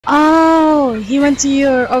Oh, he went to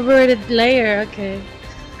your overrated layer. Okay.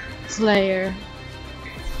 Slayer.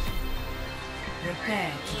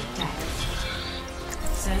 Prepare to attack.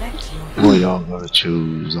 Select your Well, y'all gotta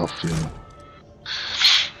choose off you.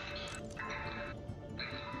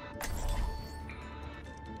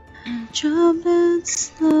 Trouble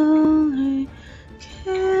slowly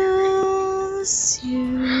kills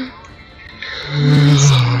you.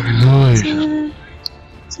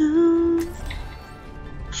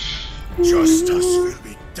 Justice will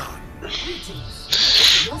be done.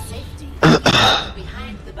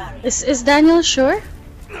 Is Daniel sure?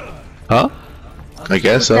 Huh? I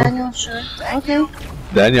guess so. Daniel sure. Okay.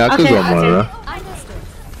 Daniel, I could Okay, go more, okay.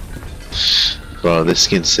 Bro, this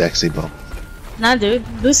skin's sexy, bro. Nah, dude.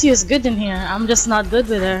 Lucy is good in here. I'm just not good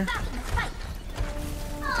with her.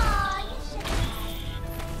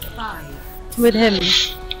 With him.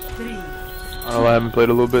 I haven't played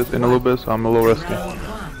in a little bit, so I'm a little rusty.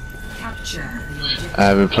 I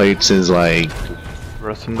haven't played since like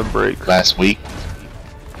Resting the break. last week.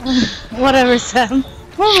 Whatever, Sam.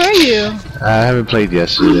 Where were you? I haven't played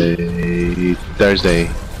yesterday, Thursday,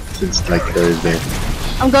 since like Thursday.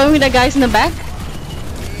 I'm going with the guys in the back.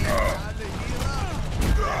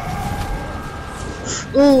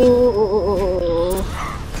 Ooh.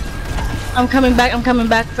 I'm coming back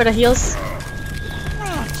for the heals.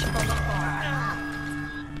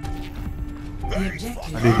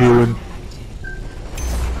 I need healing.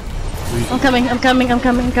 I'm coming.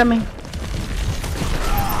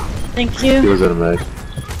 Thank you. He was on a mag.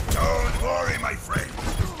 Don't worry, my friend.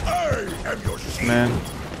 I am your shield. Man.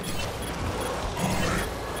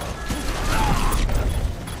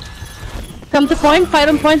 Come to point, fight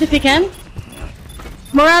on point if you can.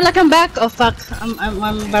 Muralla, come back. Oh fuck, I'm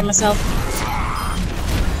by myself.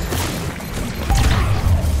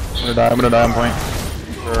 I'm gonna die on point.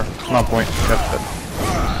 Or, not point. Yep.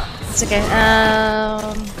 It's okay.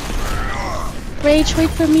 Rage, wait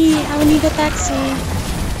for me. I will need a taxi.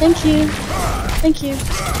 Thank you. Thank you.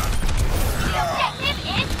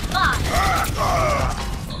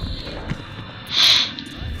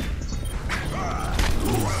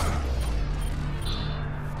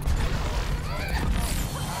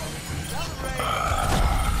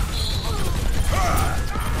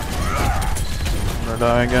 I'm gonna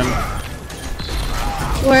die again.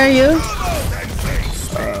 Where are you?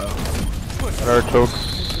 Our choke.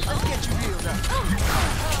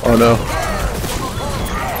 Oh no.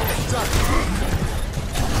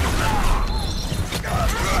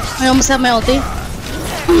 I almost have my ulti.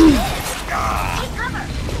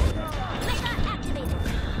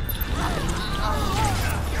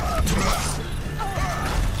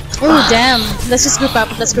 Oh damn! Let's just group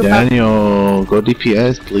up. Let's group up. Daniel, go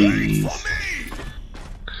DPS, please.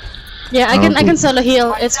 Yeah, I can solo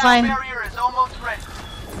heal. It's fine.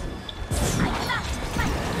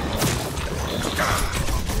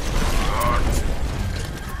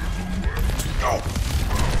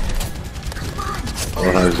 Oh,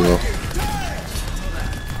 as well.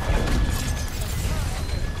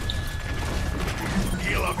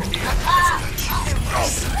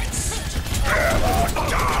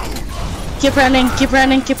 Keep running,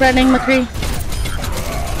 McCree.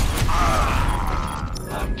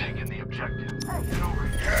 I'm taking the objective.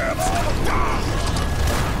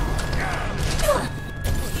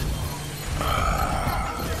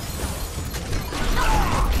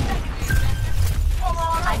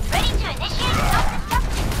 I'm ready to initiate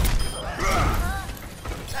self-destruction.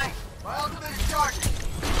 Thanks. My ultimate is charging.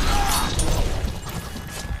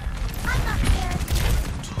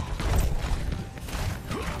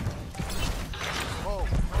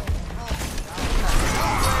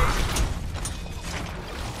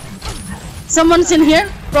 Someone's in here.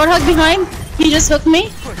 Roadhog behind. He just hooked me.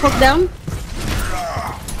 Hook down.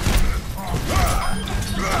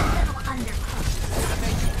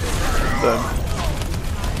 Dead.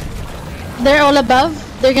 They're all above.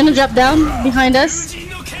 They're gonna drop down behind us.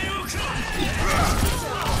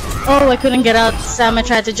 Oh, I couldn't get out. Sam, I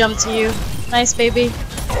tried to jump to you. Nice, baby.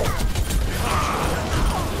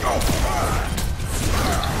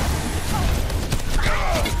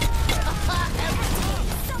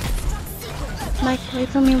 Mike, wait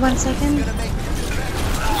for me 1 second.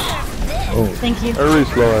 Oh. Thank you. Very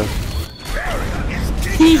slow.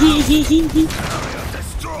 He.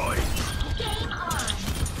 Destroyed.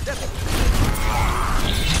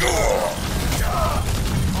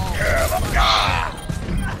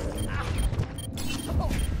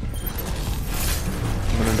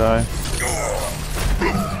 I'm gonna die.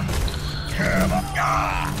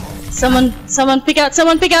 Someone pick out.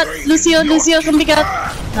 Lucio, come pick out.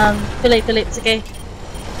 Too late. It's okay.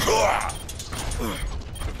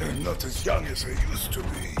 They're not as young as they used to be.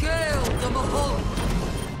 Gale the Mahal.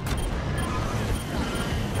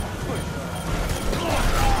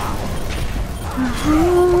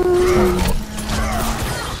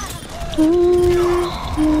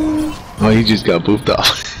 Oh, he just got booped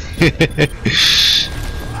off.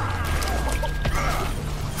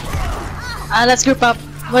 Let's group up.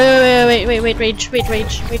 Wait, rage. We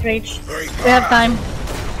have time.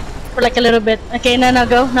 For like a little bit. Okay, now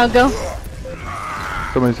go.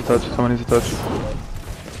 Someone needs to touch.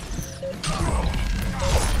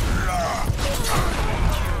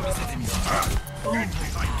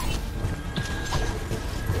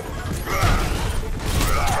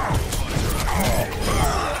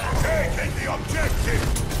 Taking the objective.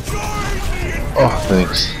 Join me in Oh,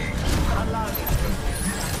 thanks.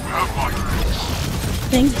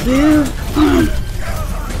 Thank you.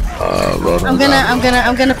 Well, I'm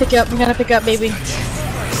gonna pick you up. Baby.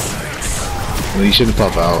 well, you shouldn't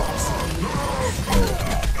pop out.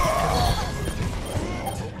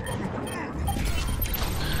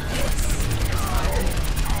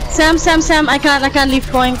 Sam, I can't leave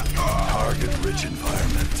point. target-rich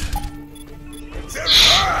environment.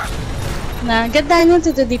 Nah, get Daniel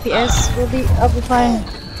to the DPS. I'll be fine.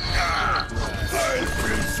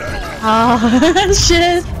 Oh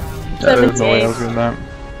shit. There's no way I was doing that.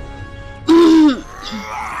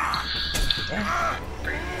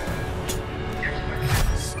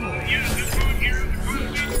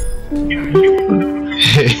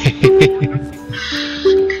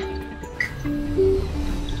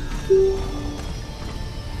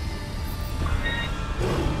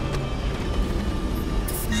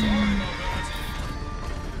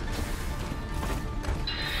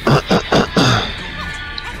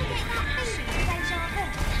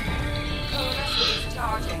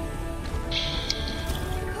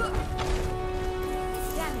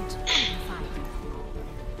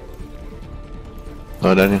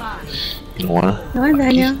 Oh, Daniel, you don't wanna? Come on,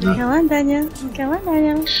 Daniel.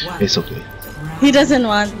 It's okay. He doesn't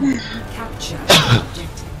want. Capture.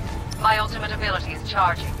 My ultimate ability is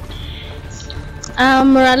charging.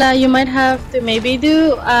 Muralla, you might have to maybe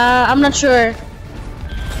do. I'm not sure.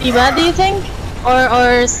 Eva, do you think?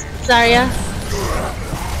 Or Zarya?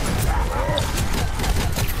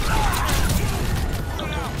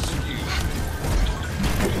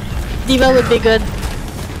 Diva would be good.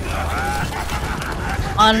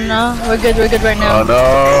 Oh no, we're good right now. Oh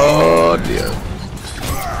no, dear.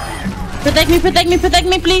 Protect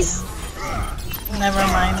me, please. Never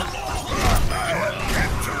mind.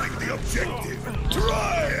 Capturing the objective.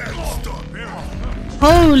 Try and stop him.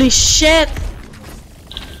 Holy shit!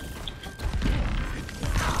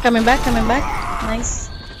 Coming back.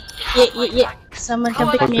 Nice. Yeah. Someone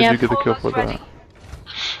can pick How me did you up. get the kill for that?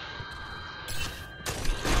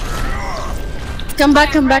 Come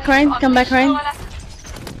back, Ryan.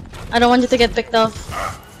 I don't want you to get picked off.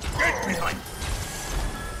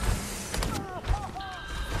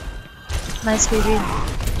 Nice, baby.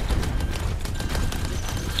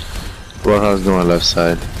 Roadhouse going left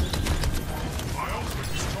side.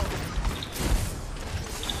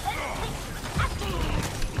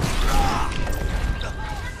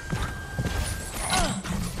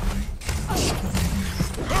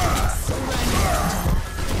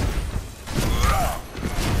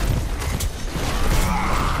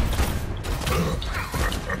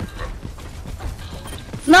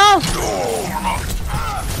 No!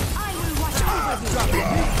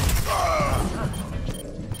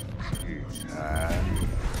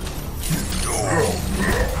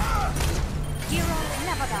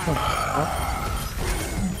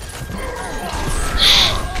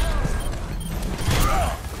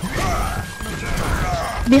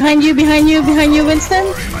 Behind you, Winston.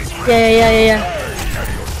 Yeah.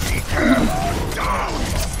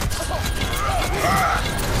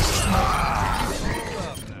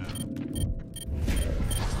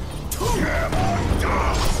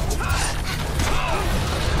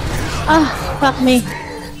 Ah, fuck me.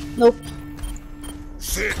 Nope.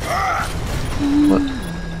 Sit back. What?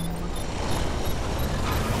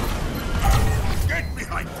 Get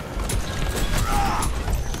behind them.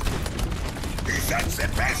 Is that the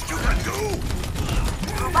best you can do?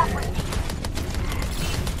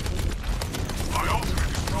 My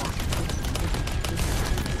ultimate is charged.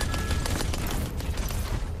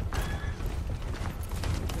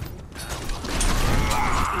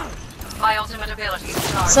 My ultimate ability is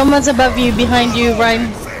charged. Someone's above you, behind you,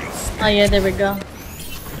 Ryan. Oh yeah, there we go.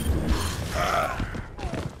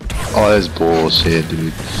 Oh, that's bullshit,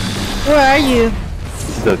 dude. Where are you?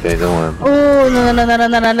 It's okay, don't worry. Oh, no,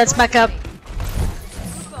 let's back up.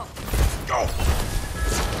 Go.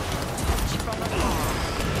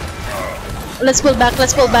 Let's pull back,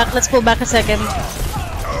 let's pull back, let's pull back a second. Don't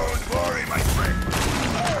worry, my friend.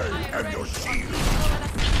 I am your shield.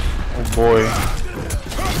 Oh boy.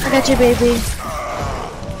 I got you, baby.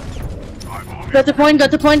 Got the point,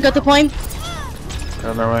 got the point, got the point.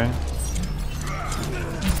 Get their way.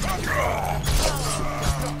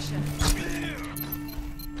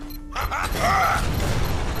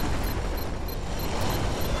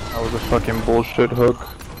 That was a fucking bullshit hook.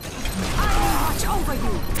 Watch over you.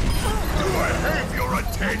 Do I have your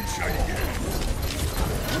attention yet?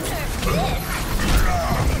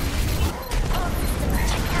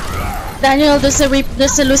 Daniel, there's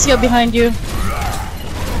a Lucio behind you.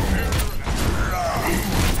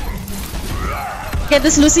 Get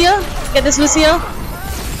this Lucio? Get this Lucio?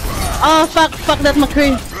 Oh fuck that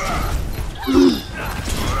McCree.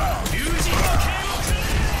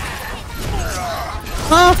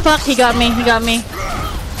 Oh fuck, he got me.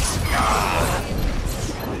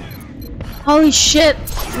 Holy shit,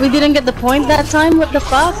 we didn't get the point that time, what the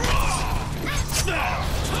fuck?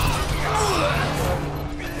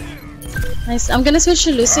 Nice, I'm gonna switch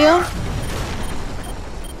to Lucio.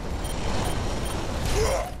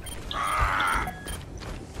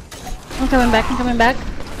 I'm coming back.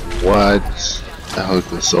 What? That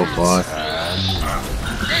hook was so far.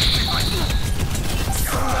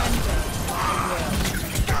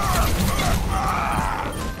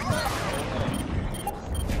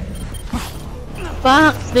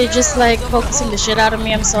 Fuck, they're just like focusing the shit out of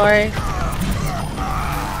me, I'm sorry.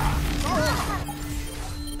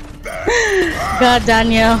 God,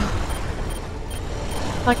 Daniel.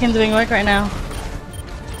 Fucking doing work right now.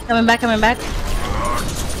 Coming back.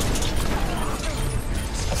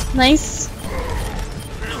 Nice.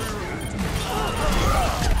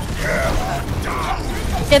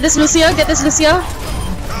 Get this Lucio.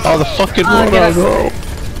 Oh, the fucking Oh, water, get us. bro.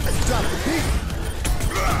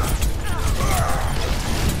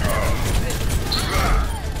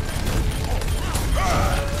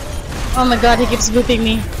 Oh my god, he keeps booping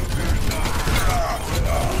me.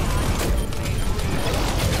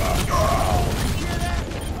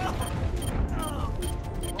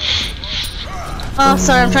 Oh,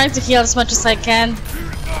 sorry, I'm trying to heal as much as I can.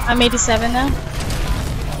 I'm 87 now.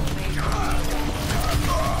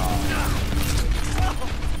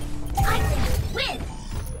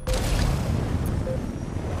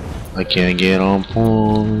 I can't get on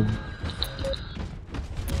point.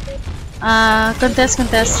 Contest.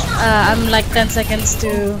 I'm like 10 seconds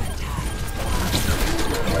to...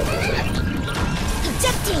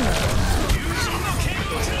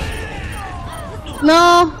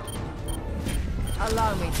 No!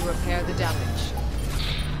 Allow me to repair the damage.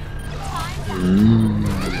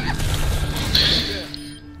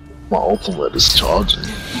 My ultimate is charging.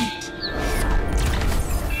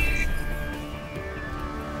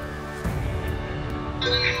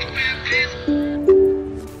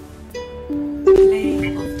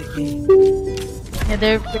 Play of the game. Yeah,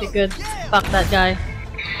 they're pretty good. Fuck that guy.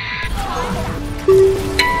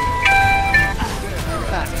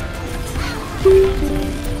 Back.